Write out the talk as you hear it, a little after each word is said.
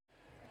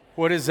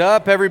What is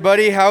up,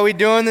 everybody? How we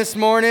doing this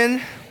morning?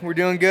 We're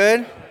doing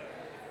good?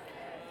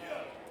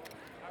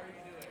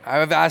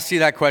 I've asked you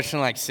that question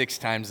like 6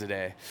 times a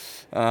day.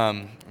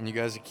 And you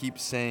guys keep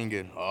saying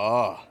it.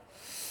 Oh.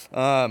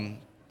 Um,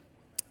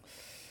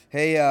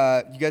 hey,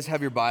 you guys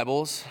have your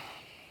Bibles?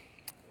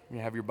 You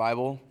have your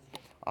Bible?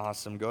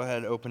 Awesome. Go ahead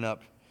and open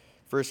up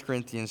 1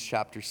 Corinthians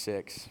chapter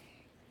 6.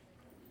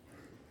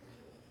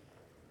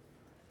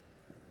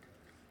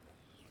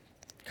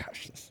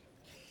 Gosh, this.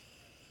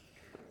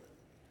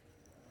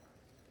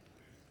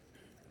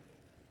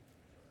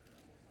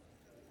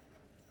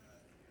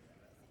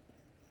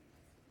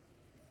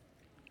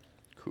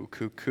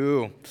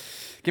 Cool.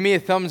 Give me a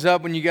thumbs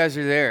up when you guys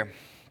are there.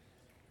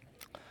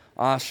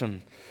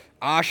 Awesome.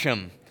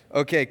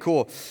 Okay,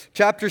 cool.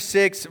 Chapter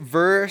 6,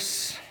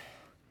 verse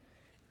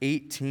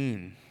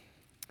 18.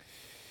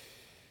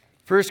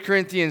 1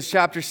 Corinthians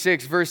chapter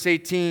 6, verse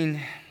 18.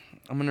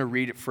 I'm going to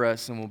read it for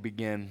us and we'll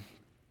begin.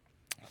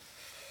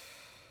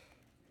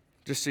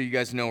 Just so you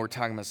guys know, we're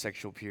talking about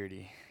sexual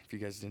purity, if you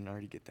guys didn't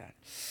already get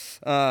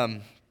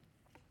that.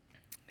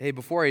 Hey,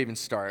 before I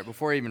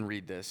even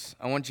read this,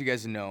 I want you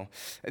guys to know,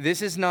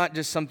 this is not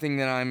just something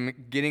that I'm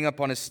getting up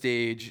on a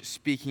stage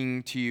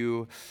speaking to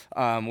you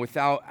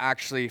without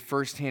actually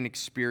firsthand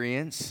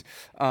experience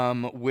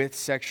with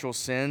sexual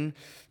sin.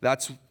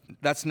 That's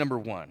number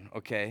one,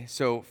 okay?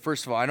 So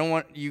first of all, I don't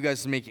want you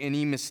guys to make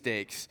any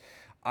mistakes.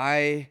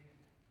 I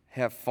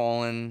have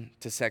fallen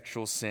to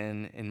sexual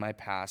sin in my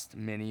past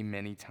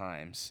many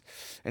times.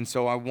 And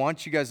so I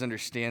want you guys to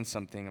understand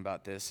something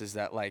about this, is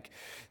that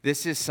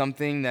this is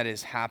something that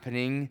is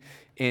happening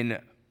in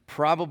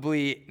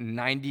probably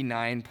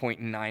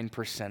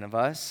 99.9% of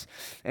us.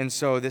 And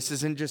so this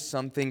isn't just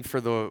something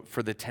for the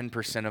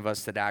 10% of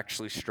us that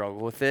actually struggle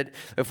with it.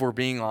 If we're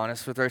being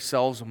honest with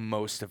ourselves,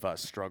 most of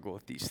us struggle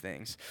with these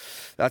things.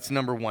 That's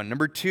number one.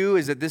 Number two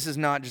is that this is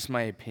not just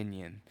my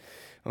opinion,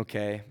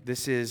 okay?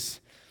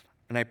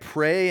 And I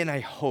pray and I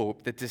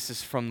hope that this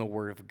is from the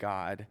Word of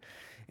God.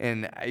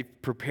 And I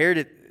prepared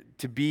it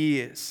to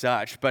be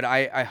such. But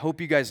I hope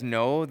you guys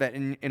know that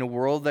in a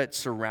world that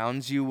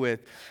surrounds you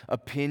with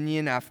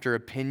opinion after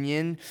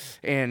opinion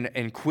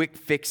and quick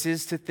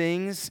fixes to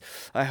things,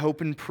 I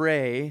hope and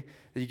pray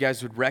that you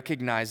guys would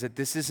recognize that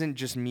this isn't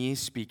just me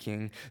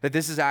speaking, that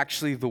this is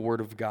actually the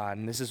Word of God.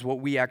 And this is what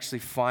we actually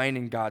find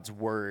in God's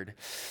Word.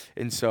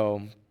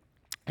 And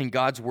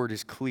God's Word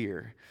is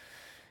clear.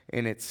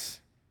 And it's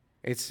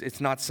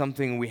not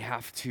something we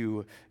have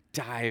to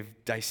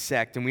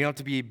dissect, and we don't have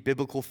to be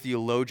biblical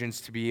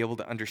theologians to be able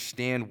to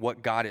understand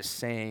what God is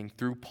saying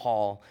through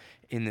Paul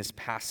in this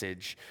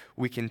passage.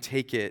 We can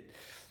take it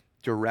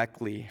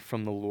directly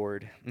from the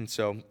Lord. And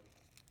so,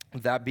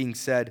 with that being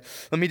said,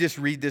 let me just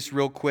read this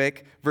real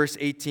quick. Verse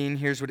 18,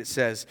 here's what it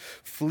says.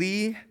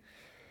 Flee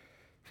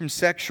from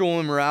sexual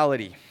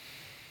immorality.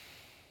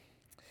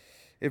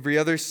 Every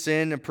other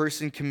sin a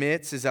person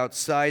commits is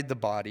outside the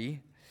body,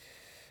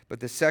 but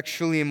the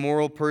sexually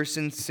immoral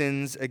person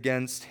sins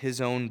against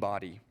his own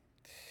body.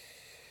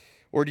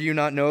 Or do you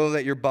not know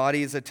that your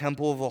body is a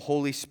temple of the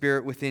Holy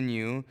Spirit within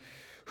you,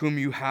 whom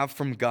you have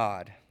from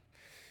God?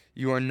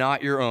 You are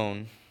not your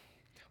own,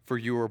 for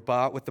you were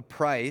bought with a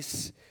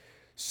price.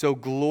 So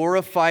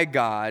glorify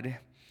God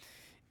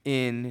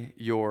in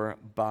your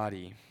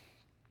body.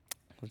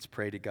 Let's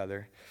pray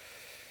together.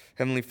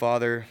 Heavenly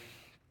Father,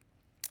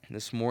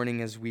 this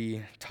morning as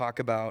we talk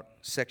about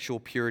sexual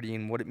purity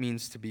and what it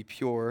means to be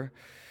pure,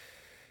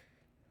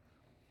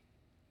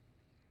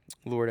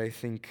 Lord, I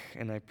think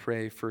and I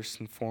pray first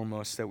and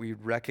foremost that we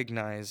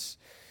recognize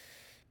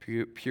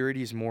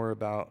purity is more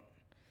about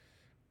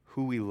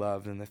who we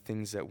love than the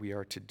things that we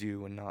are to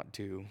do and not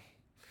do.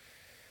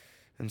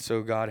 And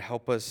so, God,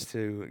 help us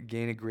to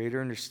gain a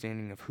greater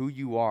understanding of who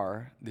you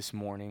are this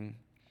morning.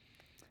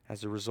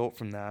 As a result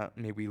from that,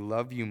 may we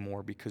love you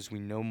more because we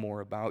know more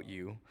about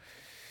you.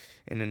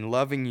 And in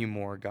loving you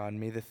more, God,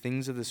 may the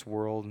things of this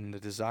world and the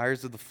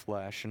desires of the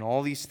flesh and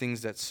all these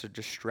things that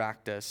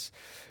distract us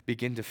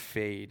begin to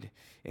fade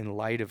in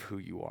light of who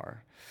you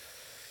are.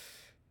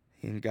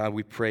 And God,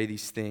 we pray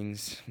these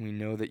things. We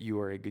know that you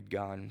are a good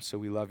God, so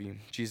we love you. In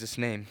Jesus'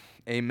 name,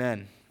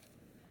 amen.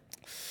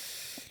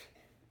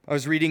 I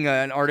was reading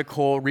an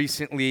article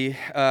recently.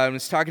 It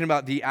was talking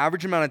about the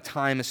average amount of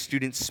time a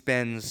student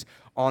spends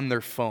on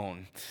their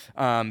phone,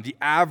 the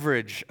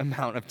average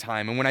amount of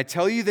time. And when I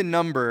tell you the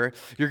number,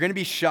 you're going to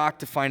be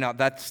shocked to find out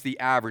that's the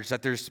average,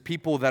 that there's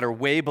people that are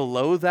way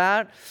below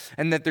that,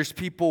 and that there's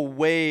people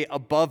way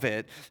above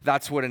it.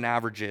 That's what an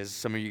average is.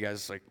 Some of you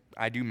guys,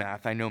 I do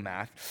math, I know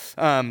math.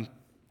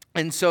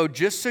 And so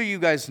just so you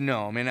guys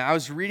know, I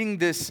was reading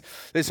this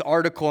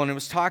article, and it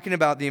was talking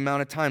about the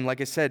amount of time,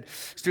 like I said,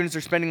 students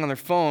are spending on their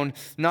phone,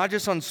 not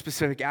just on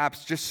specific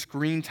apps, just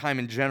screen time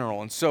in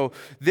general. And so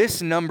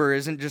this number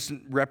isn't just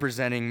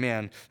representing,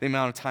 the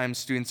amount of time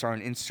students are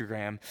on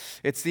Instagram.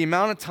 It's the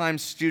amount of time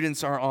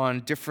students are on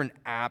different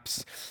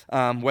apps,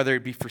 whether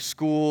it be for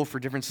school,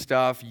 for different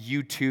stuff,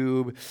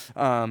 YouTube,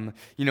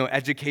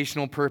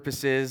 educational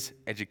purposes,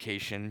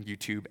 education,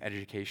 YouTube,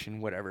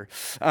 education, whatever.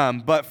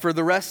 But for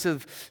the rest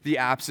of the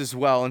apps as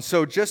well. And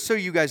so just so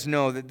you guys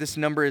know that this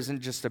number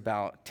isn't just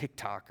about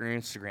TikTok or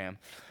Instagram.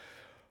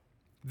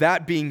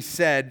 That being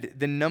said,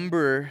 the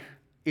number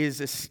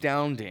is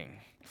astounding.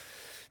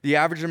 The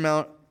average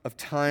amount of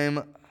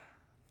time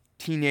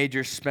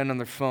teenagers spend on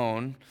their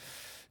phone,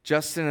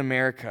 just in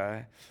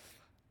America,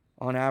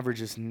 on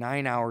average is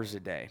 9 hours a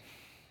day.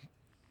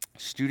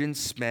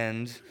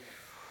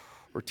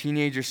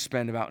 Teenagers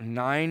spend about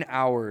 9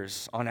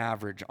 hours on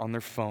average on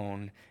their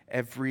phone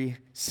every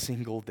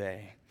single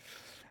day.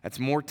 That's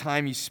more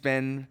time you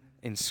spend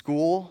in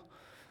school.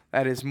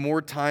 That is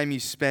more time you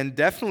spend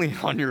definitely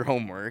on your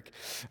homework,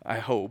 I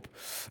hope.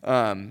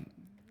 That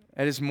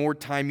is more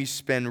time you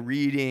spend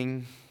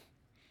reading,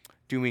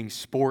 doing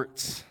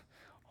sports,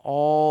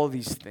 all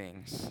these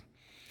things.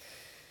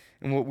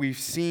 And what we've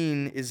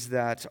seen is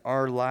that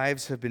our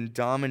lives have been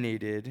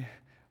dominated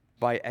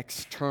by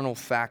external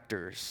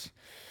factors.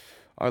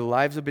 Our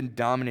lives have been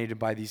dominated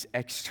by these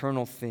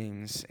external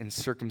things and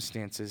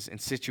circumstances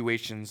and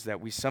situations that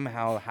we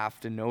somehow have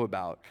to know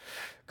about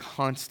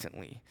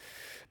constantly.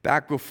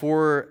 Back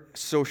before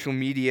social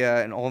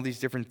media and all these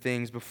different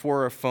things,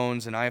 before our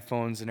phones and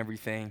iPhones and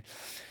everything,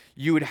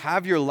 you would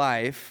have your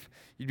life.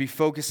 You'd be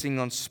focusing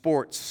on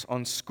sports,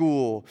 on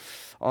school,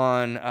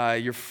 on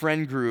your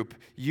friend group,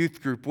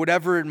 youth group,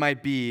 whatever it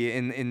might be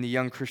in the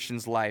young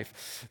Christian's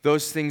life.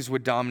 Those things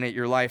would dominate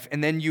your life.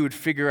 And then you would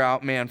figure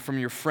out, man, from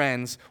your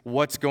friends,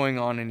 what's going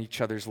on in each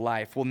other's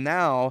life. Well,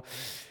 now,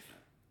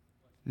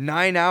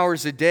 9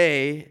 hours a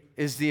day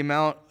is the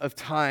amount of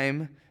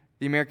time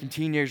the American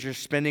teenagers are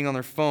spending on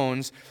their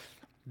phones.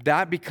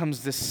 That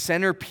becomes the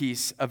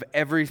centerpiece of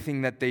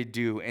everything that they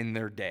do in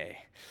their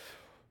day.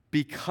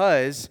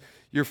 Because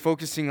you're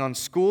focusing on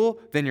school,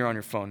 then you're on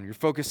your phone. You're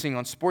focusing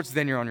on sports,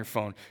 then you're on your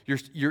phone.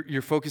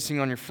 You're focusing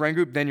on your friend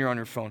group, then you're on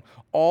your phone.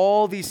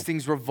 All these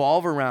things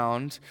revolve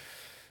around,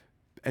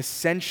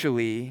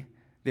 essentially,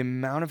 the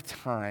amount of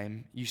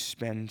time you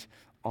spend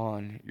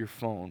on your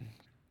phone.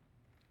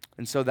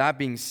 And so that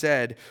being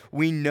said,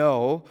 we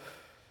know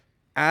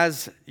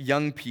as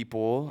young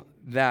people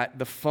that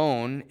the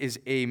phone is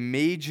a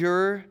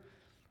major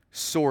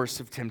source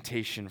of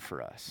temptation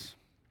for us.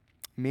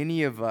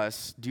 Many of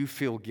us do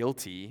feel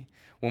guilty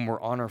when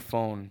we're on our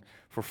phone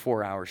for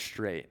 4 hours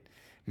straight.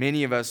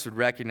 Many of us would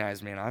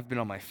recognize, man, I've been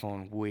on my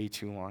phone way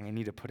too long. I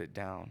need to put it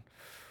down.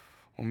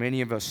 Well,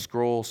 many of us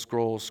scroll,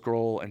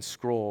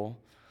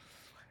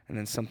 and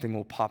then something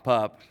will pop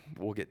up.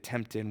 We'll get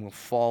tempted, and we'll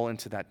fall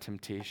into that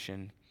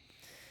temptation.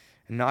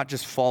 And not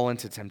just fall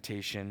into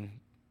temptation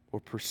or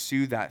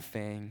pursue that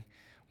thing.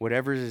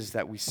 Whatever it is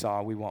that we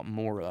saw, we want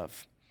more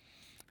of.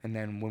 And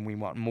then when we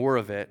want more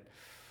of it,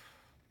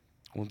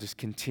 we're just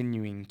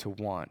continuing to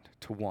want,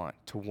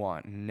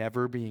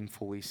 never being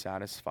fully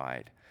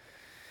satisfied.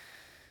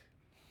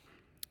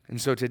 And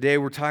so today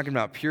we're talking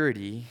about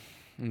purity,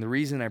 and the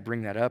reason I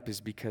bring that up is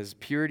because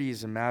purity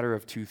is a matter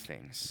of two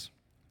things.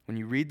 When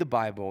you read the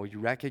Bible, you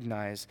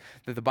recognize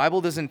that the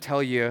Bible doesn't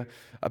tell you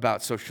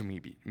about social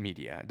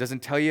media. It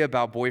doesn't tell you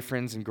about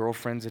boyfriends and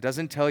girlfriends. It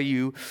doesn't tell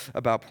you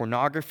about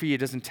pornography. It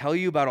doesn't tell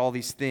you about all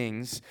these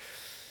things.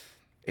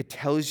 It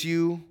tells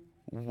you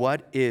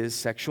what is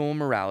sexual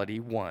immorality,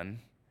 one.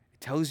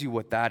 It tells you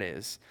what that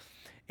is.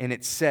 And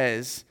it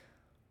says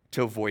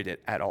to avoid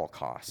it at all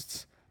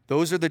costs.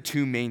 Those are the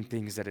two main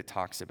things that it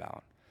talks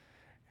about.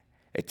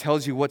 It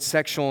tells you what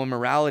sexual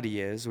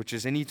immorality is, which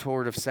is any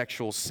sort of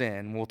sexual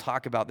sin. We'll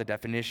talk about the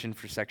definition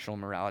for sexual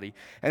immorality.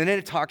 And then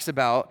it talks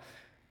about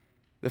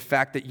the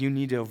fact that you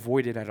need to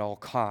avoid it at all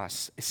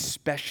costs,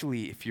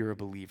 especially if you're a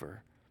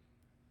believer.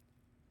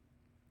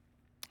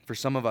 For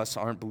some of us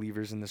aren't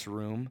believers in this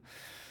room.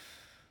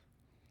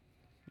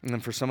 And then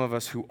for some of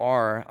us who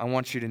are, I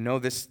want you to know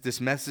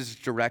this message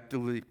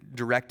is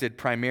directed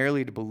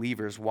primarily to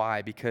believers.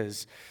 Why?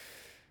 Because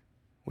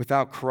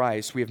without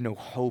Christ, we have no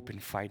hope in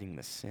fighting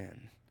the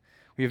sin.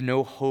 We have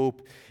no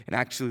hope in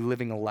actually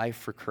living a life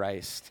for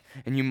Christ.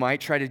 And you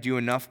might try to do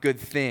enough good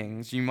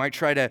things. You might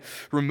try to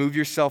remove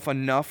yourself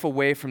enough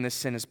away from this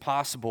sin as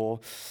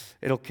possible.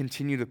 It'll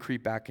continue to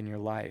creep back in your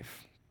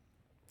life.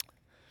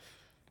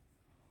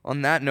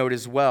 On that note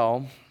as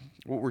well,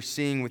 what we're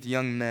seeing with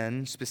young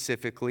men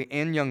specifically,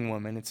 and young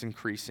women, it's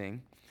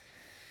increasing.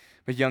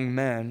 But young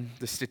men,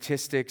 the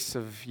statistics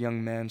of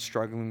young men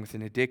struggling with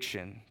an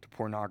addiction to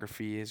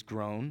pornography has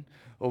grown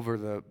over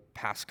the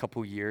past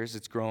couple years.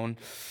 It's grown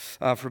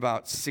for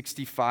about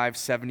 65,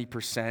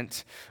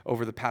 70%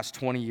 over the past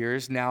 20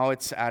 years. Now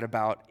it's at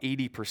about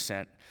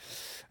 80%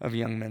 of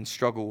young men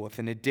struggle with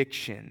an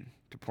addiction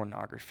to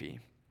pornography.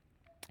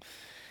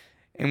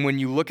 And when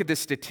you look at the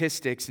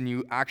statistics and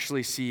you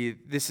actually see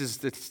this is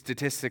the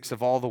statistics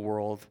of all the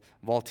world,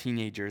 of all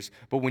teenagers,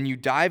 but when you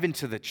dive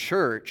into the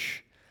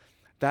church,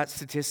 that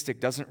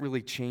statistic doesn't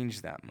really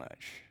change that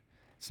much.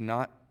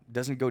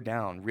 Doesn't go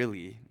down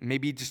really,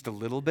 maybe just a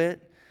little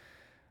bit,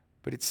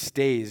 but it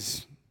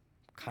stays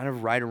kind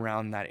of right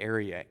around that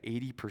area,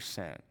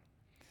 80%.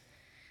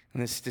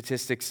 And the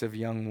statistics of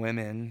young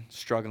women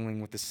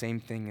struggling with the same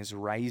thing is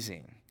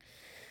rising.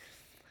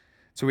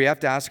 So we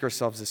have to ask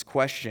ourselves this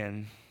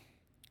question: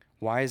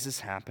 why is this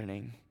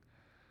happening?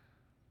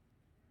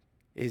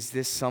 is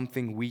this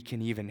something we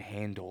can even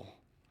handle?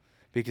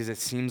 Because it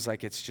seems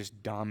like it's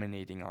just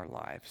dominating our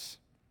lives.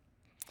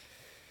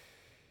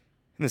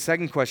 And the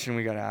second question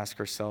we got to ask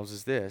ourselves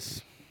is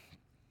this.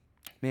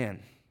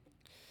 Man,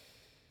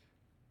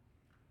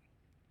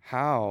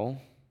 how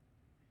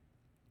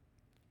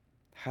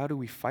do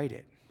we fight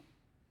it?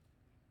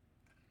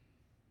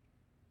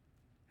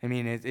 I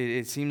mean,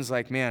 it seems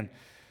like, man,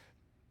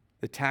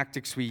 the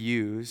tactics we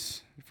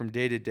use from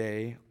day to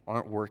day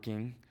aren't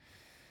working.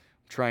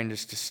 I'm trying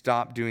just to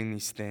stop doing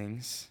these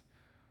things.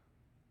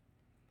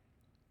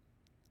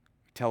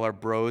 We tell our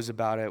bros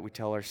about it. We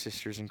tell our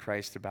sisters in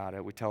Christ about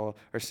it. We tell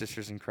our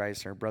sisters in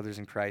Christ, our brothers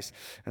in Christ,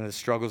 and the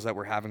struggles that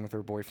we're having with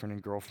our boyfriend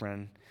and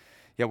girlfriend.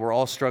 Yet we're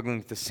all struggling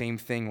with the same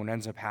thing. What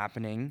ends up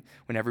happening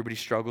when everybody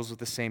struggles with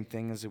the same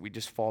thing is that we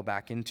just fall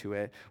back into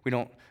it.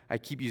 I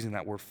keep using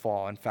that word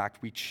fall. In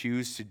fact, we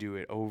choose to do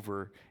it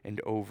over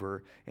and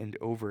over and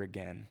over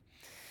again.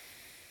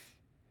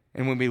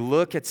 And when we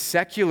look at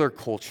secular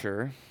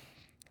culture,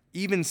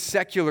 even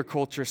secular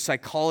culture,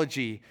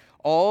 psychology,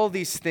 all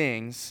these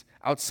things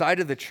outside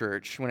of the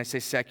church, when I say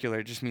secular,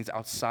 it just means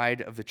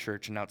outside of the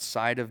church and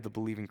outside of the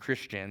believing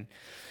Christian.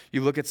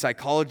 You look at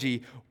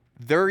psychology,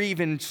 they're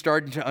even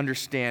starting to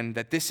understand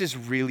that this is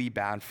really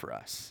bad for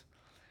us.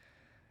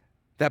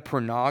 That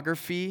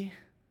pornography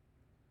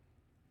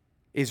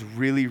is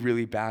really,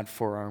 really bad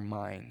for our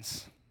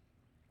minds.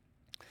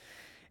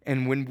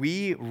 And when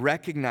we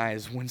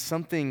recognize,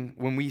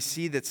 when we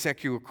see that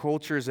secular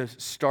culture is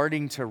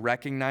starting to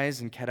recognize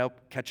and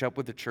catch up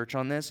with the church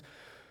on this,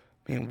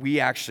 man,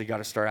 we actually got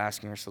to start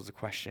asking ourselves the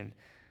question,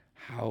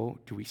 how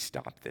do we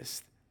stop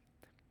this?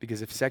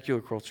 Because if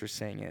secular culture is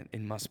saying it,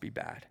 it must be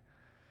bad.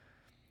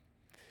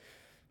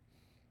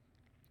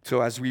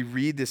 So as we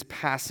read this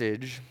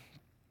passage,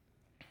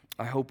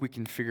 I hope we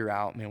can figure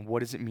out, man,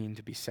 what does it mean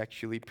to be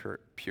sexually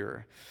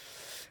pure?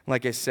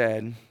 Like I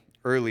said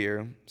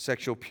earlier,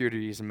 sexual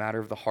purity is a matter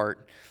of the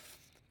heart.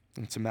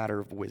 It's a matter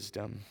of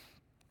wisdom.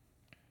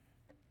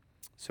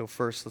 So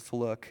first, let's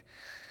look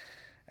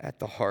at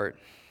the heart.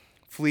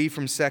 Flee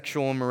from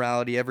sexual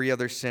immorality. Every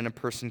other sin a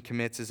person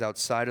commits is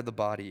outside of the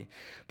body,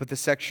 but the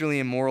sexually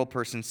immoral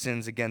person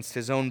sins against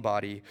his own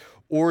body.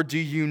 Or do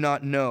you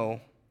not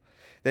know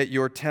that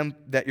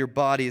your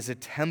body is a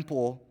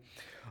temple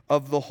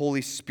of the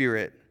Holy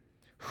Spirit,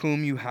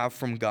 whom you have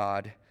from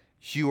God?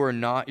 You are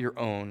not your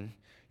own.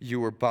 You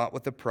were bought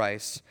with a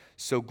price,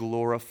 so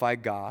glorify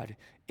God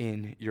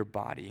in your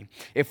body.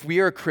 If we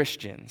are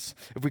Christians,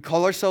 if we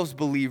call ourselves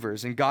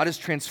believers, and God has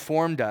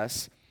transformed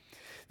us,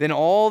 then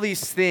all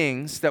these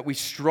things that we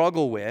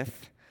struggle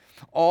with,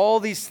 all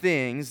these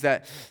things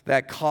that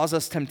cause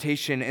us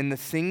temptation, and the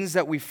things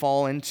that we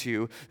fall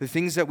into, the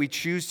things that we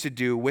choose to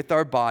do with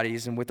our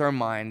bodies and with our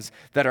minds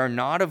that are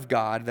not of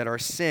God, that are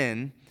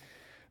sin,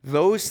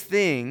 those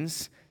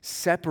things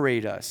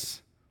separate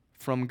us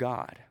from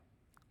God.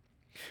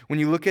 When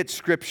you look at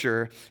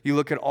Scripture, you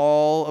look at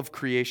all of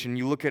creation,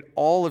 you look at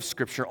all of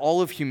Scripture,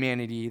 all of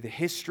humanity, the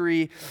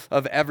history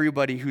of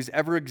everybody who's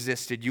ever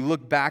existed. You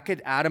look back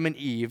at Adam and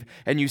Eve,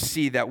 and you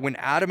see that when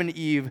Adam and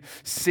Eve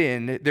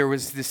sinned, there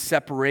was this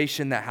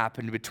separation that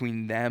happened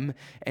between them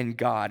and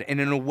God.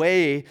 And in a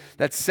way,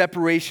 that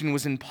separation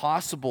was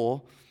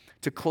impossible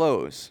to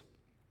close.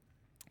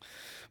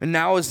 And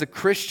now as a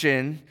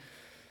Christian,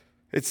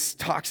 it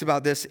talks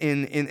about this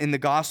in the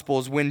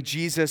Gospels. When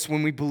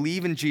we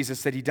believe in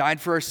Jesus, that he died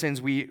for our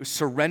sins, we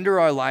surrender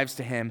our lives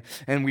to him,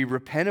 and we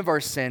repent of our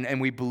sin, and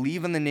we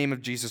believe in the name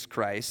of Jesus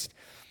Christ,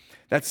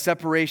 that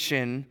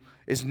separation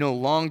is no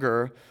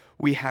longer.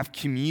 We have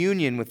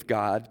communion with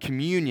God.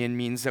 Communion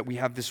means that we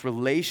have this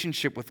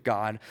relationship with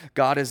God.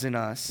 God is in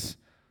us,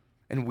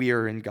 and we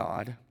are in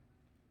God.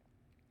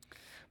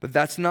 But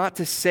that's not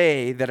to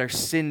say that our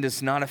sin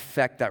does not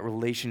affect that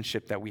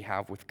relationship that we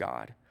have with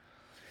God.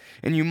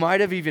 And you might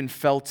have even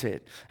felt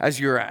it as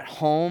you're at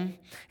home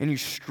and you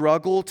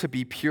struggle to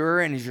be pure,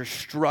 and as you're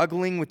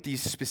struggling with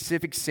these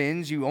specific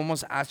sins, you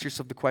almost ask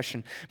yourself the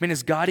question, man,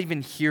 is God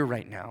even here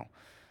right now?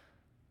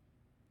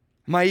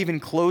 Am I even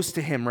close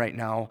to him right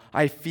now?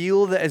 I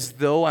feel that as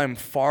though I'm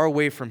far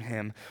away from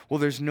him. Well,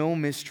 there's no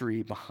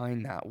mystery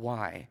behind that.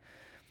 Why?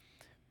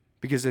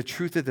 Because the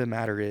truth of the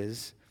matter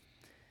is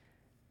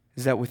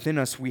that within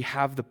us we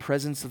have the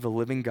presence of the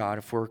living God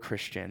if we're a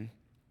Christian.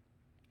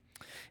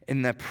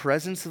 And the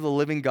presence of the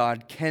living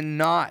God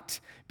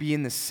cannot be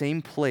in the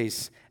same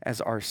place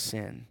as our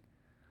sin.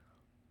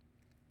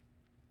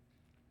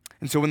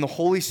 And so when the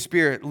Holy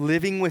Spirit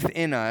living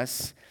within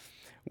us,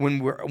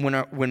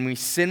 when we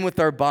sin with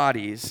our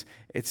bodies,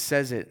 it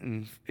says it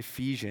in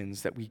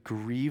Ephesians that we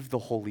grieve the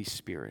Holy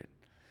Spirit.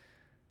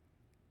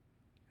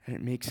 And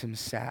it makes him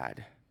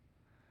sad.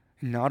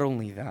 And not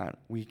only that,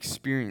 we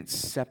experience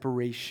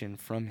separation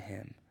from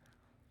him.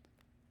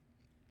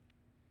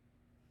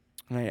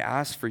 And I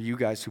ask for you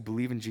guys who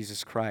believe in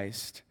Jesus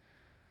Christ,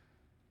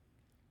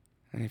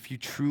 and if you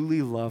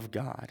truly love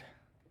God,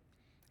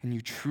 and you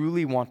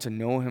truly want to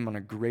know him on a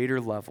greater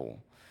level,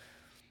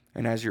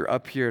 And as you're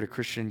up here at a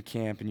Christian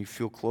camp and you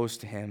feel close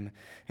to him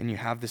and you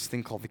have this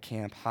thing called the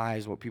camp high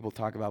is what people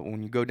talk about.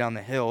 When you go down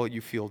the hill,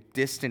 you feel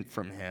distant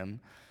from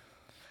him.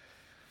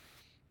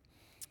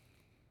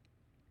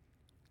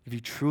 If you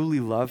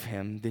truly love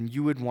him, then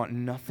you would want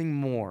nothing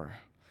more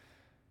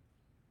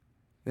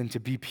than to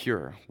be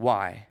pure.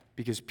 Why?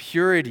 Because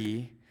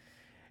purity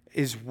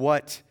is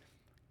what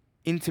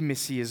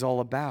intimacy is all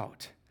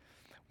about.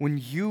 When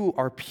you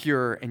are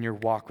pure in your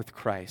walk with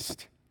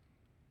Christ,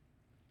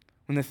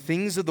 when the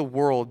things of the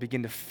world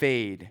begin to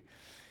fade,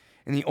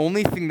 and the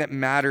only thing that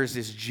matters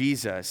is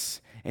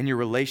Jesus and your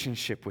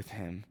relationship with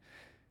him,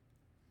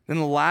 then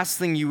the last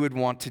thing you would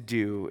want to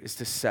do is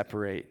to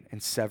separate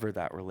and sever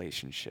that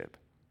relationship.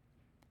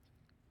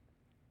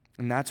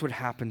 And that's what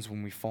happens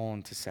when we fall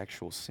into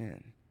sexual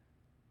sin.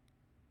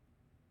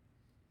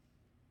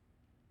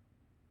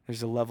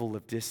 There's a level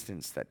of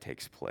distance that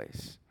takes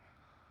place.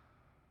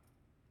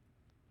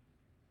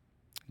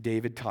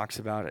 David talks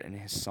about it in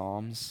his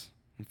Psalms.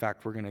 In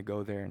fact, we're going to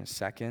go there in a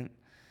second.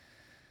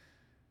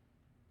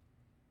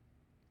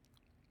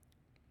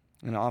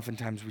 And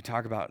oftentimes we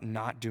talk about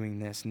not doing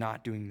this,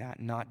 not doing that,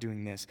 not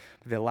doing this.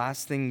 But the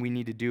last thing we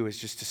need to do is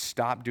just to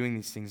stop doing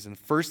these things. And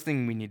the first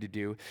thing we need to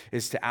do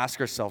is to ask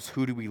ourselves,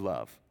 who do we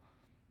love?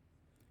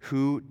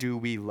 Who do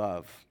we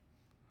love?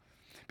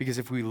 Because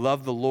if we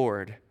love the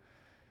Lord,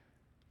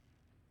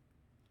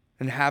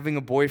 and having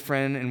a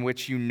boyfriend in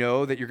which you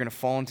know that you're going to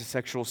fall into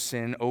sexual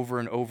sin over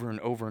and over and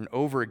over and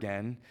over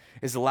again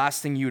is the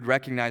last thing you'd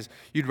recognize.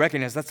 You'd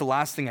recognize that's the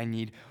last thing I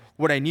need.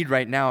 What I need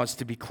right now is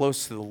to be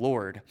close to the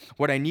Lord.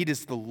 What I need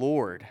is the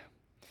Lord.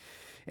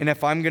 And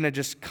if I'm going to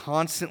just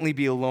constantly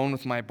be alone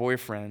with my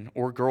boyfriend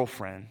or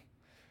girlfriend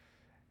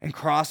and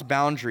cross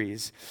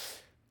boundaries,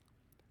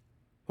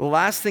 the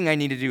last thing I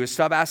need to do is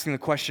stop asking the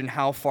question,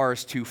 how far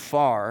is too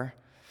far,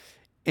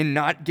 and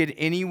not get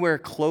anywhere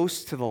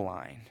close to the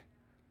line.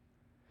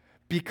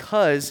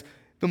 Because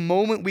the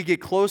moment we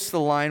get close to the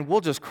line, we'll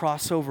just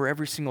cross over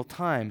every single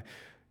time.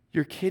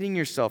 You're kidding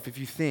yourself if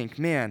you think,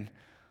 man,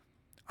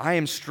 I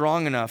am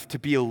strong enough to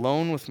be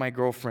alone with my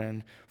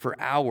girlfriend for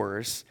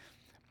hours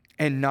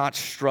and not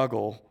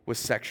struggle with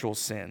sexual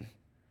sin.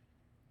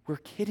 We're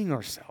kidding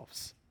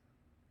ourselves.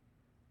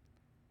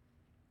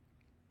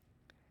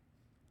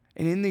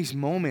 And in these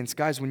moments,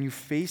 guys, when you're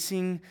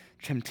facing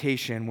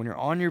temptation, when you're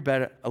on your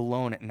bed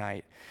alone at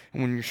night,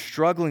 and when you're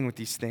struggling with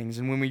these things,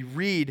 and when we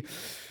read,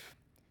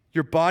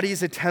 your body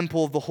is a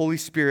temple of the Holy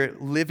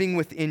Spirit living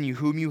within you,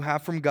 whom you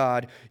have from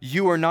God.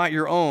 You are not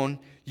your own.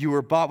 You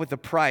were bought with a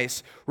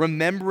price.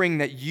 Remembering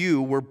that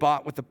you were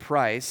bought with a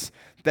price,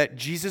 that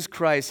Jesus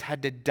Christ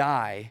had to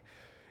die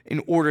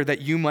in order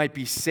that you might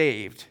be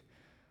saved.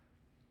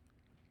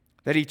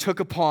 That he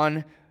took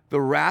upon the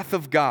wrath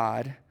of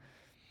God,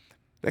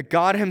 that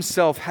God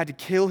himself had to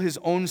kill his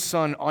own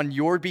son on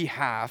your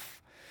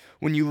behalf.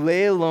 When you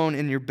lay alone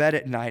in your bed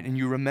at night and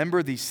you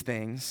remember these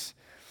things,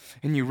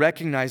 and you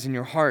recognize in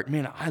your heart,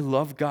 man, I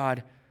love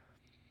God.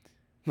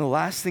 And the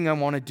last thing I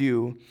want to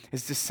do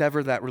is to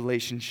sever that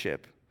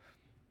relationship.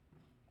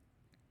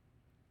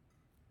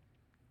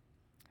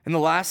 And the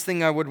last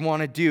thing I would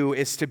want to do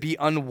is to be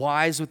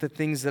unwise with the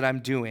things that I'm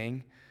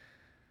doing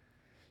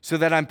so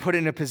that I'm put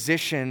in a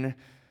position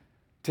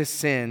to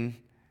sin,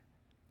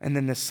 and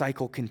then the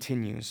cycle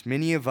continues.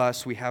 Many of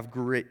us, we have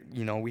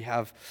we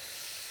have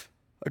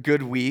a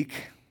good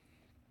week,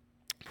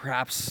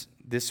 perhaps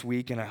this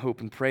week, and I hope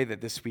and pray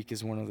that this week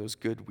is one of those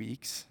good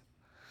weeks.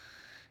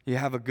 You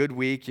have a good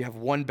week, you have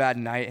one bad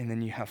night, and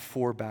then you have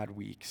 4 bad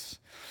weeks.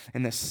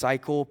 And the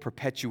cycle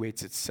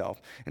perpetuates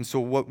itself. And so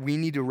what we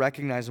need to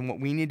recognize and what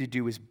we need to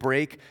do is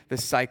break the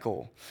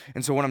cycle.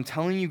 And so what I'm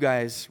telling you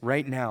guys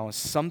right now is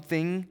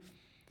something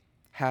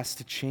has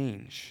to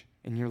change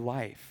in your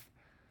life.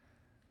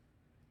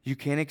 You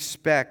can't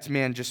expect,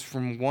 man, just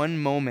from one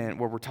moment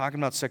where we're talking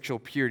about sexual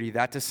purity,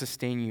 that to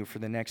sustain you for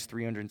the next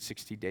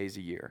 360 days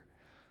a year.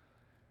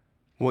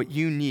 What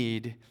you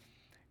need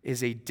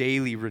is a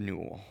daily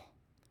renewal.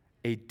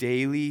 A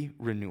daily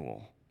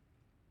renewal.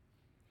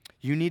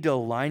 You need to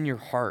align your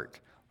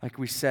heart. Like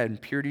we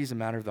said, purity is a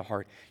matter of the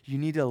heart. You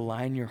need to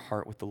align your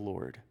heart with the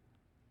Lord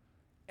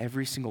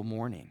every single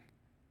morning.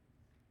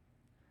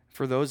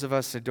 For those of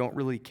us that don't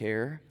really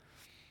care,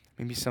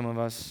 maybe some of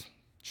us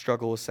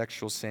struggle with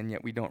sexual sin,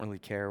 yet we don't really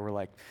care. We're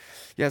like,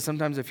 yeah,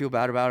 sometimes I feel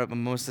bad about it, but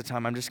most of the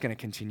time I'm just going to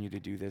continue to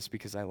do this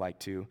because I like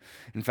to.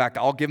 In fact,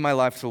 I'll give my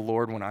life to the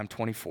Lord when I'm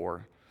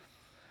 24.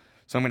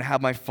 So I'm going to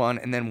have my fun,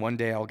 and then one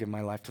day I'll give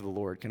my life to the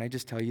Lord. Can I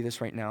just tell you this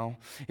right now?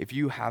 If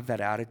you have that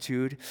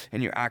attitude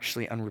and you're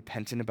actually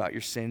unrepentant about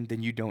your sin,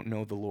 then you don't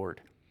know the Lord.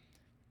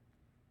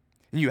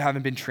 And you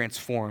haven't been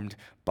transformed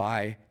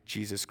by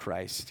Jesus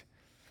Christ.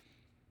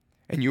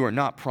 And you are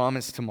not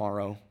promised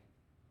tomorrow.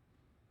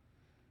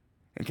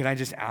 And can I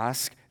just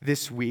ask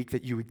this week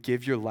that you would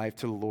give your life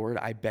to the Lord?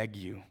 I beg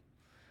you.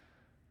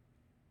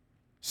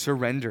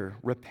 Surrender,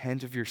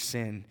 repent of your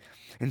sin,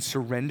 and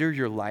surrender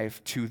your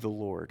life to the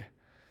Lord,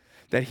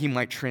 that he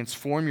might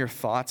transform your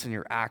thoughts and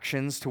your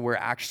actions to where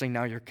actually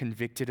now you're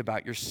convicted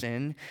about your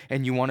sin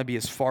and you want to be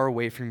as far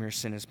away from your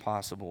sin as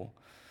possible.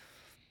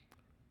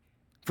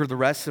 For the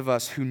rest of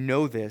us who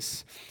know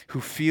this,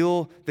 who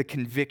feel the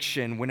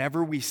conviction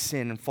whenever we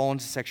sin and fall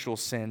into sexual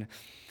sin,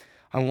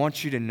 I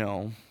want you to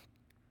know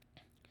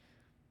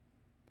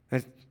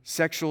that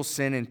sexual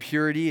sin and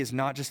purity is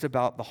not just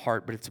about the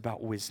heart, but it's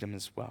about wisdom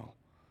as well.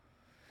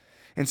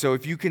 And so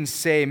if you can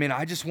say, man,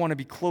 I just want to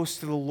be close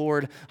to the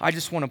Lord, I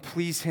just want to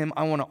please Him,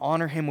 I want to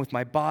honor Him with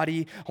my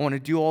body, I want to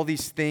do all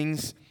these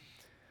things,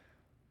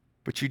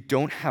 but you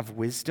don't have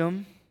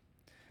wisdom,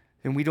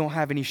 then we don't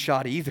have any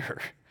shot either.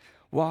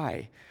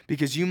 Why?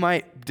 Because you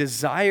might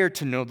desire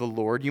to know the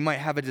Lord, you might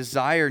have a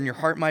desire and your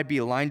heart might be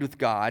aligned with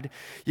God,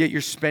 yet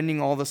you're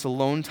spending all this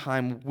alone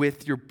time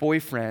with your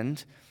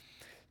boyfriend,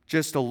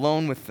 just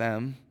alone with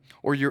them,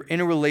 or you're in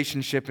a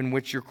relationship in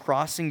which you're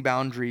crossing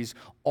boundaries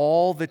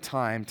all the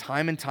time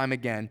and time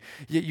again,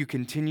 yet you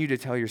continue to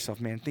tell yourself,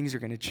 man, things are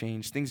going to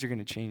change, things are going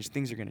to change,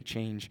 things are going to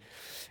change,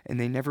 and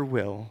they never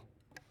will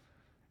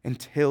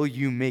until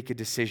you make a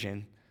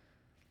decision.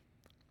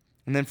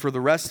 And then for the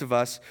rest of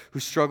us who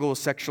struggle with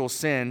sexual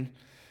sin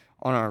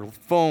on our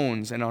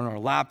phones and on our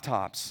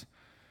laptops,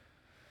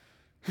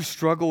 who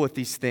struggle with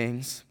these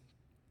things,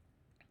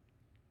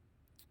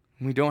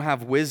 we don't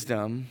have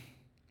wisdom,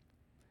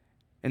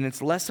 and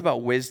it's less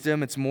about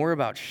wisdom, it's more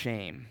about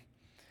shame.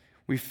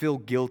 We feel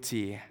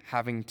guilty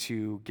having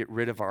to get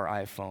rid of our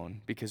iPhone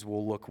because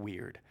we'll look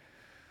weird.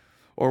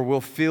 Or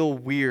we'll feel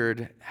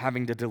weird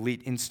having to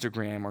delete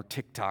Instagram or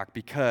TikTok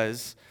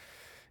because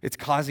it's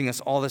causing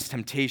us all this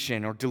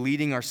temptation, or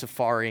deleting our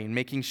Safari and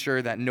making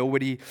sure that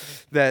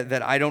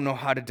that I don't know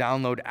how to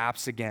download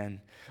apps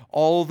again.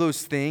 All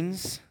those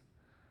things,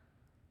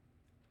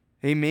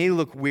 they may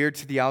look weird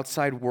to the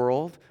outside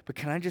world, but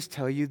can I just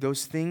tell you,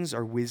 those things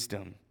are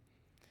wisdom.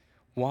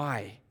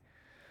 Why?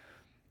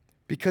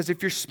 Because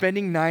if you're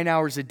spending 9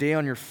 hours a day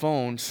on your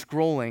phone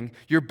scrolling,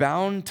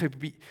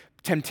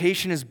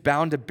 temptation is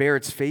bound to bear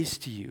its face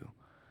to you.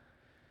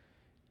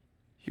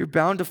 You're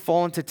bound to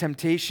fall into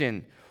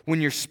temptation when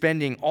you're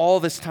spending all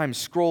this time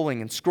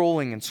scrolling and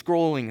scrolling and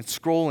scrolling and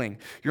scrolling.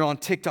 You're on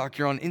TikTok,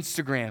 you're on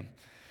Instagram.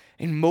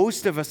 And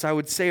most of us, I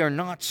would say, are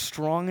not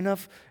strong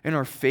enough in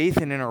our faith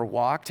and in our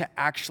walk to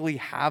actually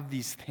have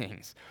these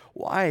things.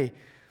 Why?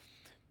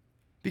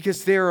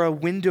 Because they're a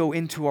window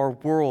into our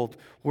world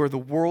where the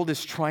world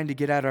is trying to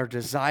get at our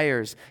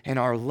desires and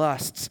our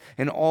lusts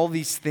and all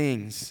these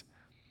things.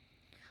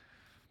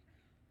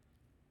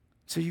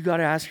 So you got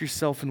to ask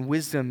yourself in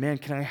wisdom, man,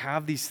 can I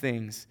have these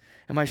things?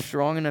 Am I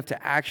strong enough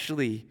to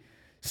actually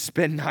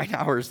spend 9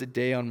 hours a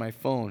day on my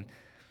phone?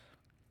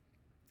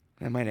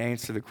 I might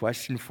answer the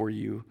question for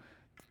you.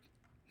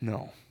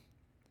 No.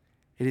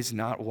 It is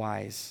not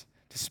wise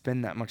to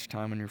spend that much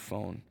time on your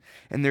phone.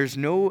 And there's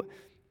no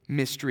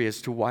mystery as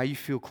to why you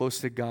feel close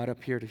to God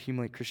up here to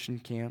Human Christian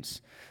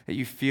Camps, that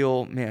you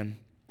feel, man,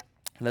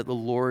 that the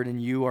Lord and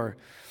you are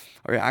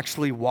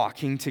actually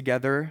walking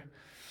together.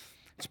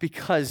 It's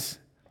because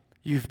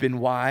you've been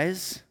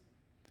wise,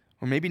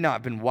 or maybe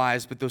not been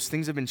wise, but those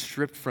things have been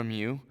stripped from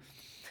you,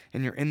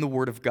 and you're in the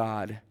Word of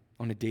God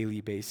on a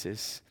daily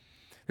basis.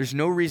 There's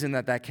no reason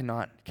that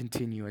cannot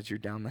continue as you're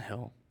down the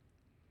hill.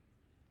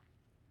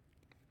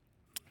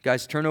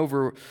 Guys, turn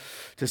over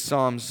to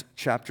Psalms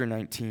chapter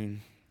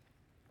 19.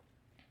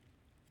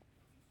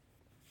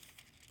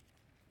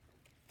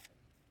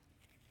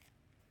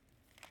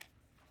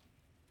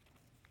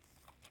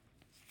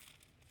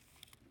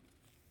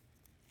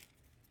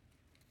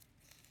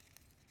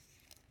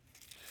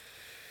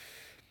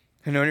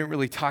 I know I didn't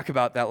really talk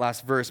about that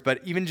last verse, but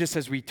even just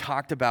as we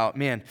talked about,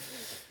 man,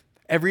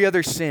 every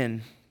other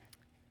sin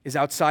is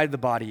outside the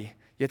body,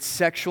 yet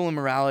sexual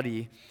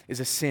immorality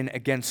is a sin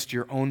against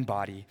your own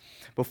body.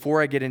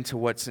 Before I get into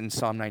what's in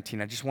Psalm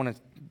 19, I just want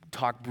to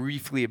talk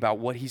briefly about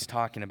what he's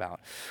talking about.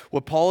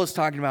 What Paul is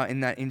talking about in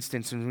that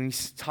instance, and when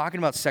he's talking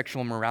about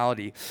sexual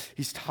immorality,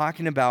 he's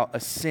talking about a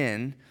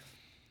sin.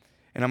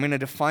 And I'm going to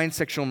define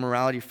sexual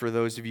immorality for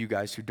those of you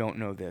guys who don't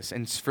know this.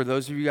 And for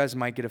those of you guys who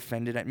might get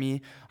offended at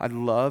me, I'd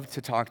love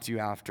to talk to you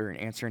after and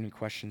answer any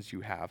questions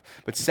you have.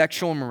 But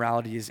sexual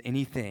immorality is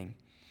anything,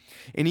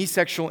 any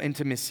sexual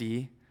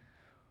intimacy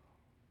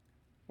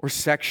or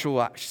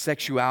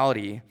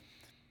sexuality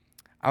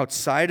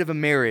outside of a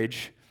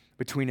marriage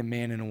between a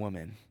man and a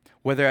woman,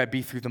 whether it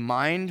be through the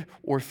mind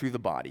or through the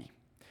body.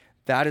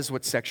 That is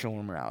what sexual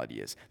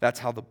immorality is. That's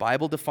how the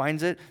Bible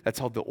defines it. That's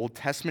how the Old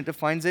Testament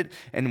defines it.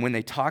 And when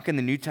they talk in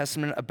the New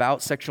Testament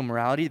about sexual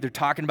morality, they're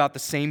talking about the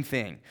same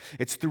thing.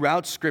 It's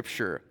throughout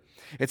Scripture.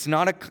 It's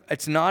not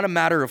a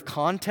matter of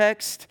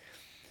context.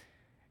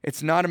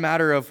 It's not a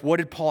matter of what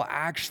did Paul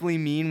actually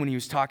mean when he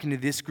was talking to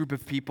this group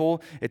of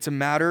people. It's a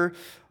matter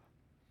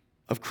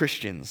of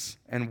Christians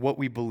and what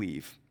we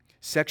believe.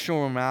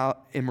 Sexual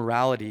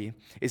immorality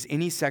is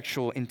any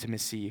sexual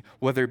intimacy,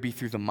 whether it be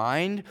through the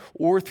mind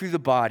or through the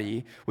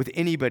body, with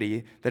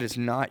anybody that is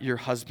not your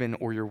husband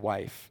or your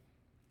wife.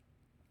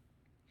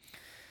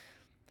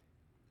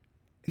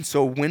 And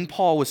so when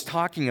Paul was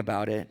talking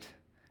about it,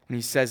 when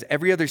he says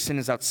every other sin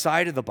is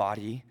outside of the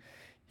body,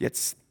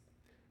 yet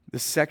the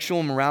sexual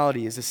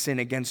immorality is a sin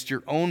against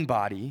your own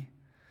body,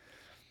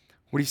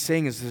 What he's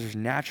saying is there's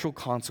natural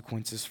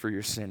consequences for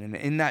your sin. And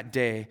in that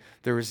day,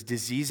 there was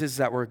diseases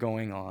that were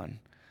going on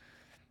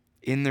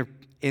in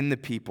the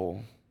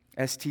people.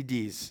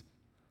 STDs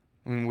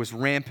was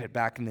rampant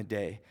back in the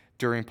day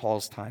during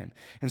Paul's time.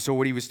 And so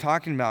what he was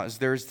talking about is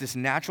there's this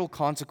natural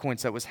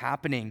consequence that was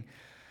happening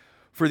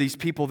for these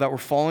people that were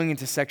falling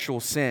into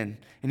sexual sin.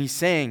 And he's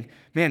saying,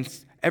 man,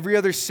 every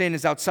other sin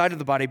is outside of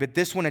the body, but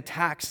this one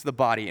attacks the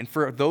body. And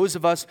for those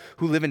of us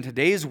who live in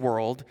today's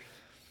world,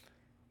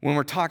 when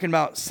we're talking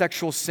about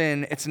sexual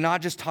sin, it's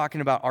not just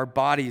talking about our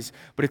bodies,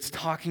 but it's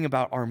talking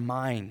about our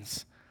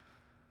minds.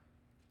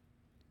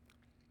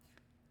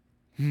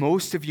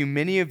 Most of you,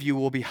 many of you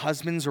will be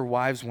husbands or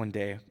wives one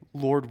day,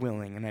 Lord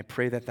willing, and I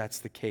pray that that's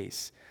the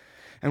case.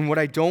 And what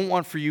I don't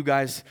want for you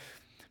guys,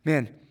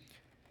 man,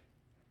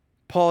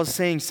 Paul is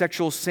saying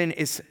sexual sin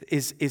is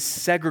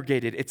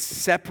segregated. It's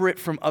separate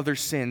from other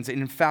sins. And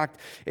in fact,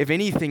 if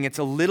anything, it's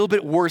a little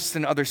bit worse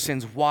than other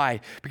sins. Why?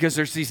 Because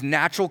there's these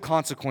natural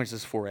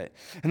consequences for it.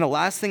 And the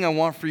last thing I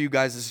want for you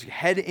guys is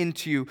head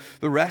into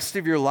the rest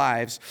of your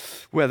lives,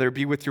 whether it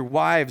be with your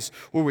wives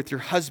or with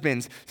your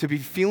husbands, to be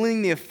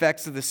feeling the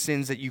effects of the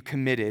sins that you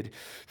committed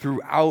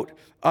throughout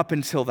up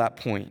until that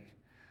point.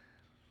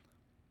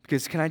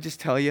 Because can I just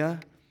tell you,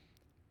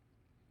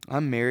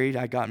 I'm married.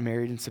 I got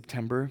married in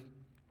September.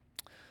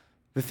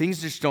 The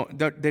things just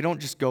don't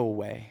just go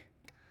away.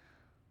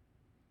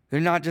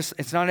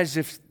 It's not as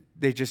if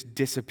they just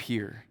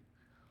disappear.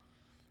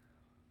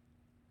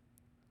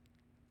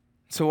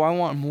 So I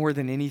want more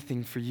than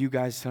anything for you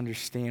guys to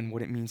understand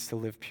what it means to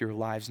live pure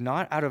lives,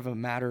 not out of a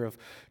matter of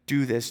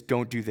do this,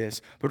 don't do this,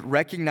 but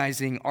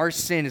recognizing our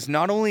sin is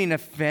not only an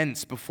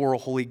offense before a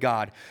holy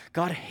God.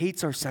 God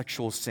hates our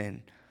sexual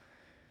sin.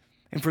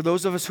 And for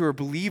those of us who are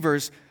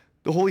believers,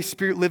 the Holy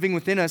Spirit living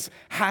within us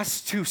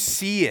has to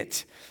see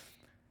it.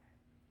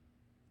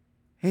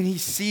 And he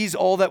sees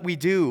all that we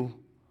do.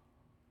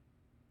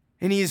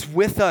 And he is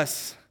with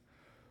us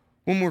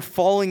when we're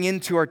falling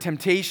into our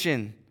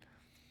temptation.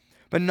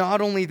 But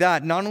not only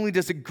that, not only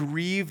does it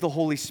grieve the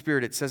Holy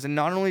Spirit, it says, and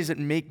not only does it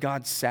make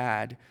God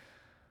sad,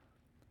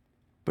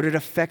 but it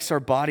affects our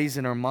bodies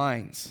and our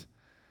minds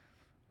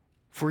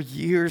for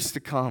years to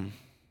come.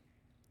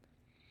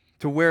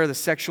 To where the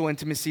sexual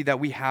intimacy that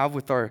we have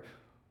with our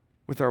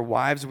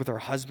wives, with our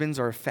husbands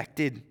are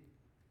affected.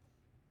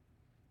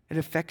 It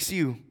affects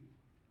you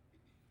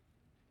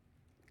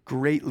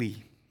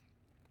greatly.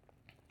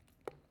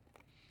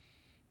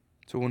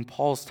 So when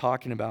Paul's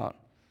talking about,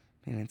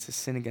 man, it's a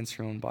sin against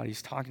your own body,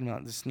 he's talking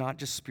about this not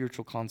just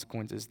spiritual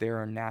consequences, there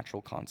are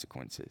natural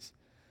consequences.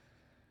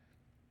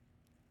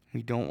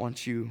 We don't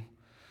want you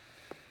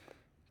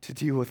to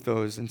deal with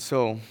those. And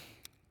so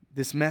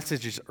this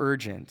message is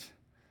urgent,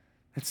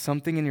 that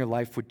something in your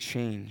life would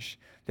change,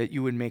 that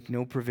you would make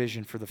no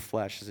provision for the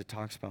flesh, as it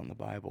talks about in the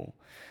Bible,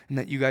 and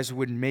that you guys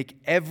would make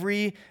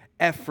every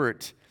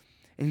effort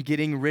in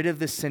getting rid of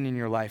the sin in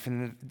your life.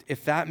 And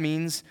if that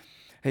means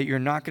that you're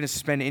not going to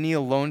spend any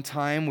alone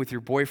time with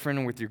your boyfriend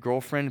or with your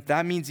girlfriend, if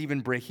that means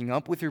even breaking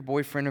up with your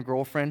boyfriend or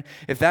girlfriend,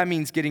 if that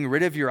means getting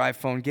rid of your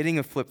iPhone, getting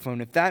a flip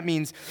phone, if that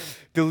means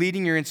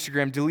deleting your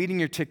Instagram, deleting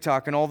your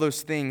TikTok and all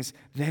those things,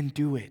 then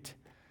do it.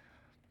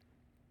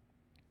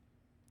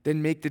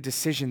 Then make the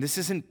decision. This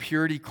isn't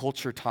purity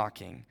culture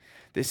talking.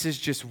 This is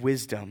just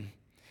wisdom.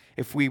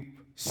 If we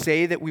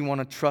say that we want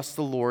to trust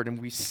the Lord and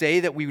we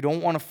say that we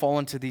don't want to fall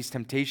into these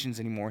temptations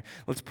anymore,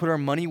 let's put our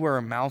money where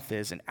our mouth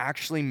is and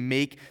actually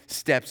make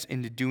steps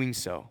into doing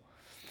so.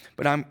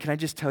 But can I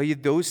just tell you,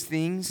 those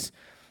things,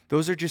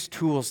 those are just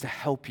tools to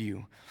help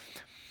you.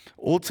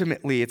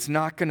 Ultimately, it's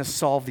not going to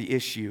solve the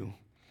issue.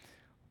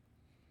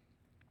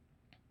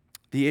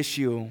 The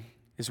issue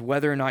is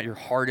whether or not your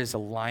heart is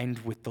aligned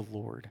with the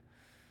Lord.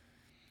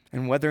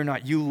 And whether or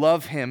not you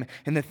love him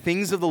and the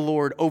things of the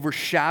Lord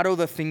overshadow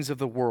the things of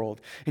the world.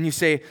 And you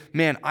say,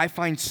 man, I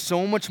find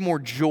so much more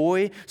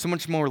joy, so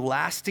much more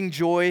lasting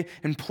joy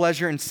and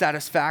pleasure and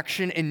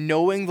satisfaction in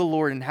knowing the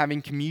Lord and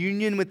having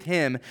communion with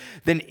him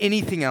than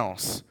anything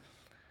else.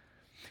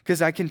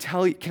 Because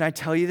can I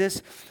tell you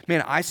this?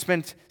 Man, I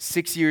spent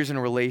 6 years in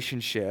a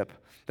relationship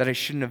that I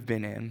shouldn't have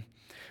been in.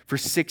 For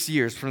 6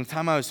 years, from the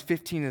time I was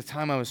 15 to the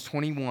time I was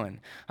 21,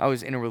 I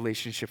was in a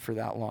relationship for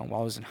that long while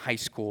I was in high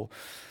school.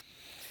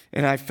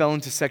 And I fell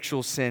into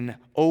sexual sin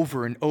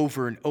over and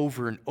over and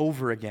over and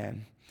over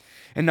again.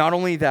 And not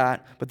only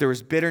that, but there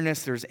was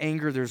bitterness, there was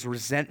anger, there was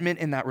resentment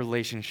in that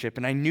relationship.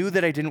 And I knew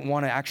that I didn't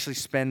want to actually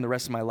spend the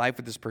rest of my life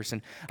with this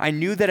person. I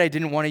knew that I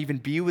didn't want to even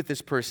be with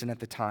this person at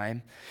the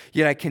time.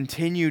 Yet I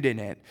continued in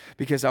it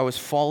because I was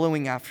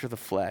following after the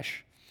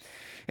flesh.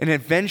 And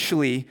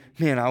eventually,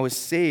 man, I was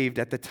saved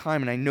at the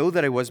time. And I know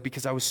that I was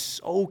because I was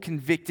so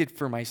convicted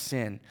for my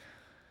sin.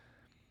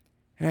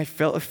 And it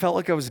felt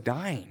like I was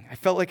dying. I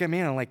felt like,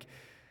 man,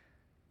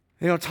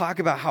 they don't talk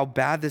about how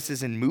bad this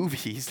is in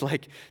movies.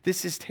 Like,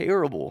 this is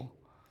terrible.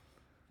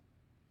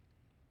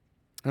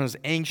 I was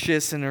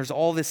anxious, and there's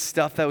all this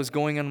stuff that was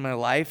going on in my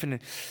life, and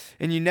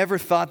you never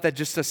thought that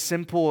just a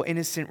simple,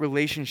 innocent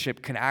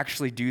relationship can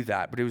actually do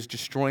that, but it was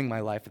destroying my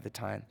life at the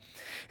time.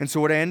 And so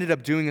what I ended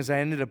up doing is I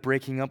ended up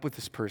breaking up with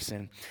this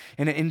person.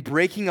 And in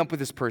breaking up with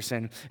this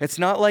person, it's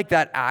not like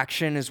that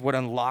action is what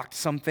unlocked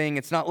something.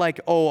 It's not like,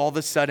 oh, all of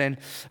a sudden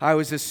I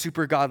was this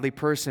super godly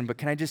person. But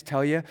can I just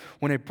tell you,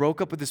 when I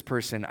broke up with this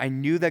person, I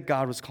knew that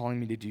God was calling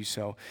me to do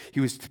so. He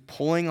was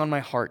pulling on my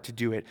heart to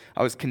do it.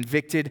 I was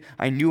convicted.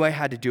 I knew I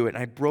had to do it. And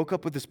I broke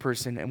up with this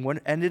person. And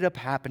what ended up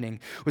happening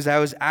was I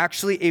was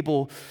actually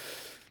able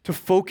to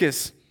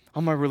focus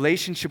on my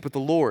relationship with the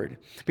Lord,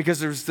 because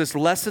there's this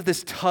less of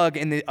this tug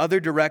in the other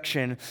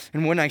direction.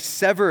 And when I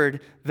severed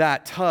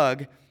that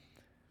tug,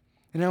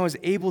 then I was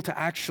able to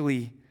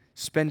actually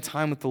spend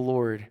time with the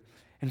Lord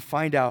and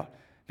find out,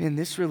 man,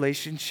 this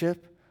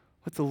relationship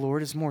with the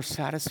Lord is more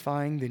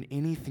satisfying than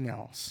anything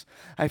else.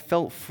 I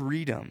felt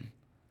freedom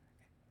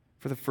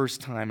for the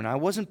first time, and I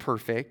wasn't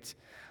perfect.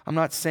 I'm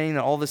not saying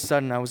that all of a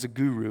sudden I was a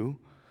guru,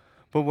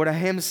 but what I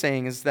am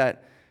saying is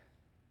that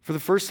for the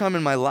first time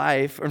in my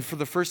life, or for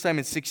the first time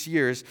in 6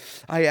 years,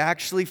 I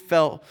actually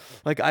felt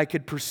like I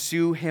could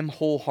pursue Him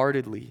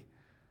wholeheartedly.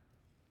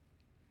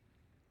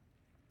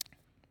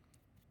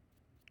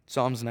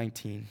 Psalms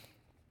 19.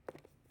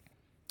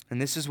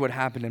 And this is what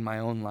happened in my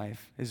own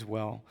life as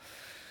well.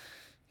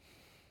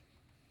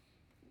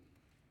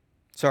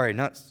 Sorry,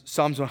 not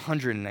Psalms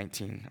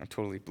 119. I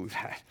totally blew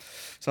that.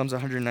 Psalms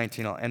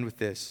 119, I'll end with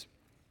this.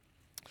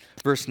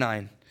 Verse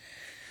 9.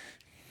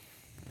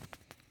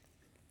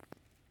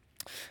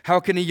 How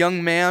can a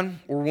young man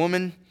or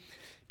woman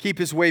keep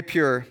his way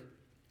pure?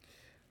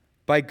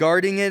 By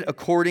guarding it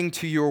according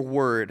to your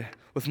word.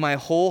 With my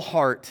whole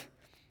heart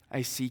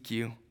I seek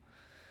you.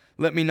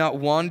 Let me not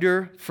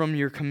wander from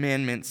your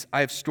commandments. I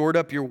have stored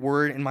up your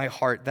word in my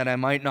heart that I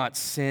might not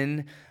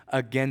sin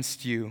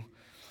against you.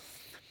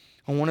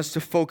 I want us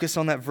to focus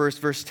on that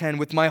verse 10.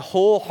 With my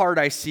whole heart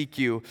I seek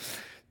you.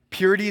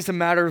 Purity is a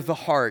matter of the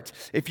heart.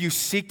 If you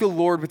seek the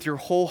Lord with your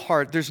whole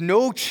heart, there's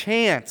no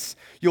chance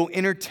you'll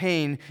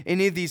entertain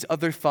any of these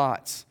other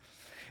thoughts.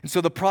 And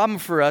so the problem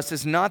for us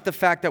is not the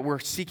fact that we're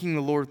seeking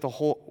the Lord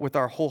with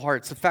our whole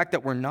heart. It's the fact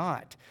that we're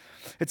not.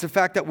 It's the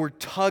fact that we're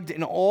tugged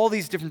in all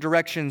these different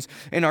directions,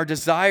 and our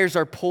desires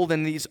are pulled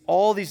in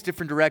all these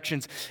different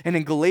directions. And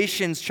in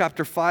Galatians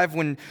chapter 5,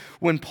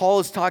 when Paul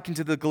is talking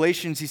to the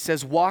Galatians, he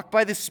says, walk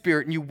by the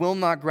Spirit, and you will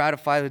not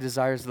gratify the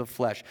desires of the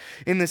flesh.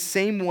 In the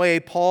same way,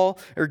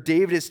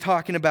 David is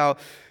talking about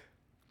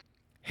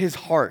his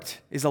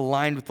heart is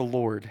aligned with the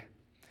Lord.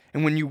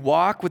 And when you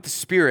walk with the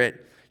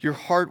Spirit, your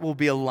heart will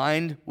be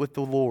aligned with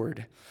the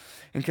Lord.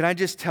 And can I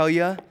just tell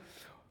you,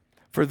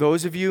 for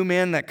those of you,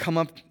 man, that come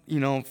up,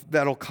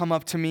 that'll come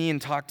up to me and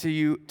talk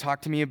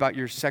to me about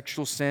your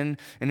sexual sin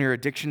and your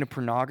addiction to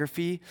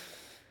pornography,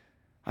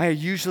 I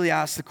usually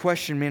ask the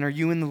question, man, are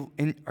you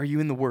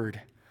in the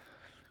Word?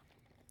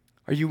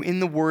 Are you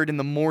in the Word in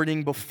the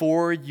morning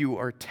before you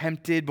are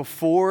tempted,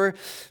 before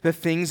the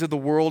things of the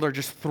world are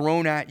just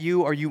thrown at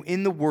you? Are you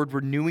in the Word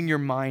renewing your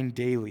mind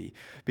daily?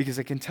 Because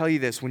I can tell you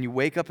this, when you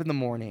wake up in the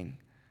morning,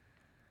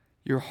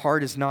 your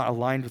heart is not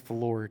aligned with the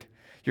Lord.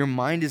 Your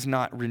mind is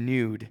not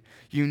renewed.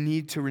 You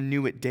need to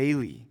renew it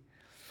daily.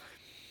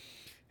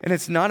 And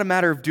it's not a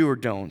matter of do or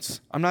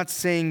don'ts. I'm not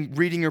saying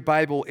reading your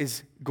Bible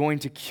is going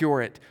to cure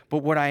it. But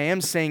what I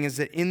am saying is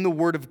that in the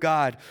Word of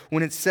God,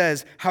 when it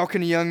says, how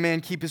can a young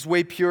man keep his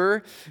way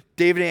pure?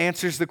 David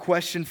answers the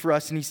question for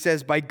us, and he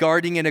says, by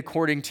guarding it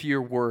according to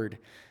your word.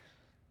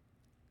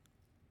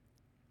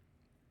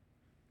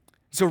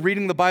 So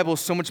reading the Bible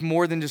is so much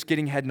more than just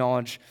getting head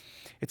knowledge.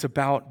 It's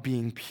about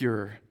being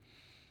pure.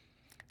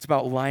 It's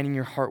about aligning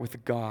your heart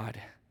with God.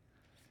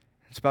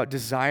 It's about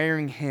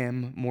desiring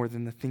Him more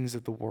than the things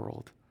of the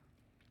world.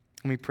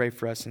 Let me pray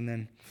for us, and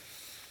then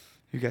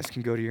you guys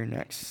can go to your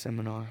next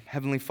seminar.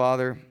 Heavenly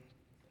Father,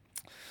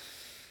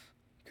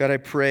 God, I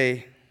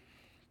pray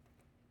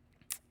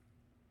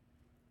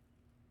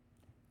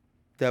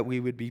that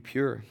we would be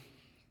pure,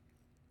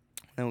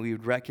 that we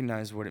would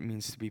recognize what it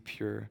means to be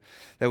pure,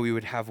 that we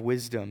would have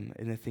wisdom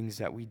in the things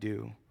that we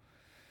do,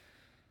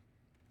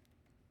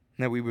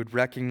 and that we would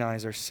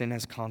recognize our sin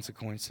has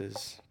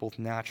consequences, both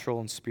natural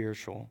and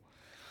spiritual.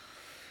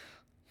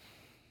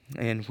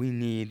 And we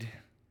need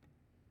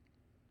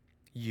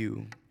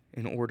you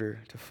in order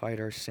to fight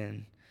our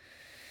sin.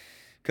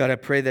 God, I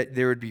pray that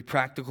there would be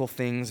practical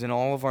things in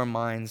all of our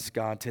minds,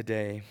 God,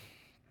 today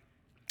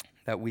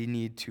that we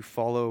need to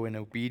follow in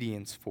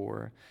obedience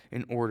for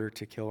in order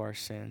to kill our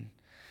sin.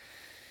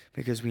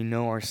 Because we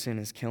know our sin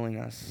is killing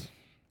us.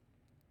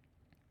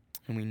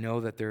 And we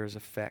know that there is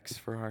effects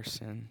for our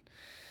sin.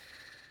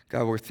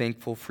 God, we're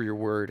thankful for your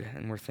word,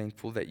 and we're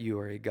thankful that you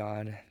are a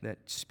God that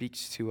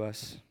speaks to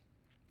us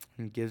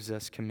and gives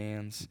us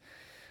commands,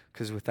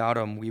 because without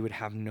them, we would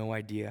have no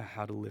idea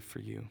how to live for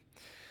you.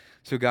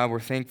 So God, we're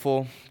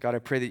thankful. God, I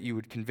pray that you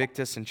would convict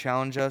us and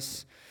challenge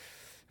us.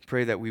 I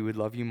pray that we would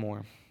love you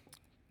more.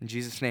 In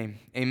Jesus' name,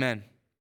 amen.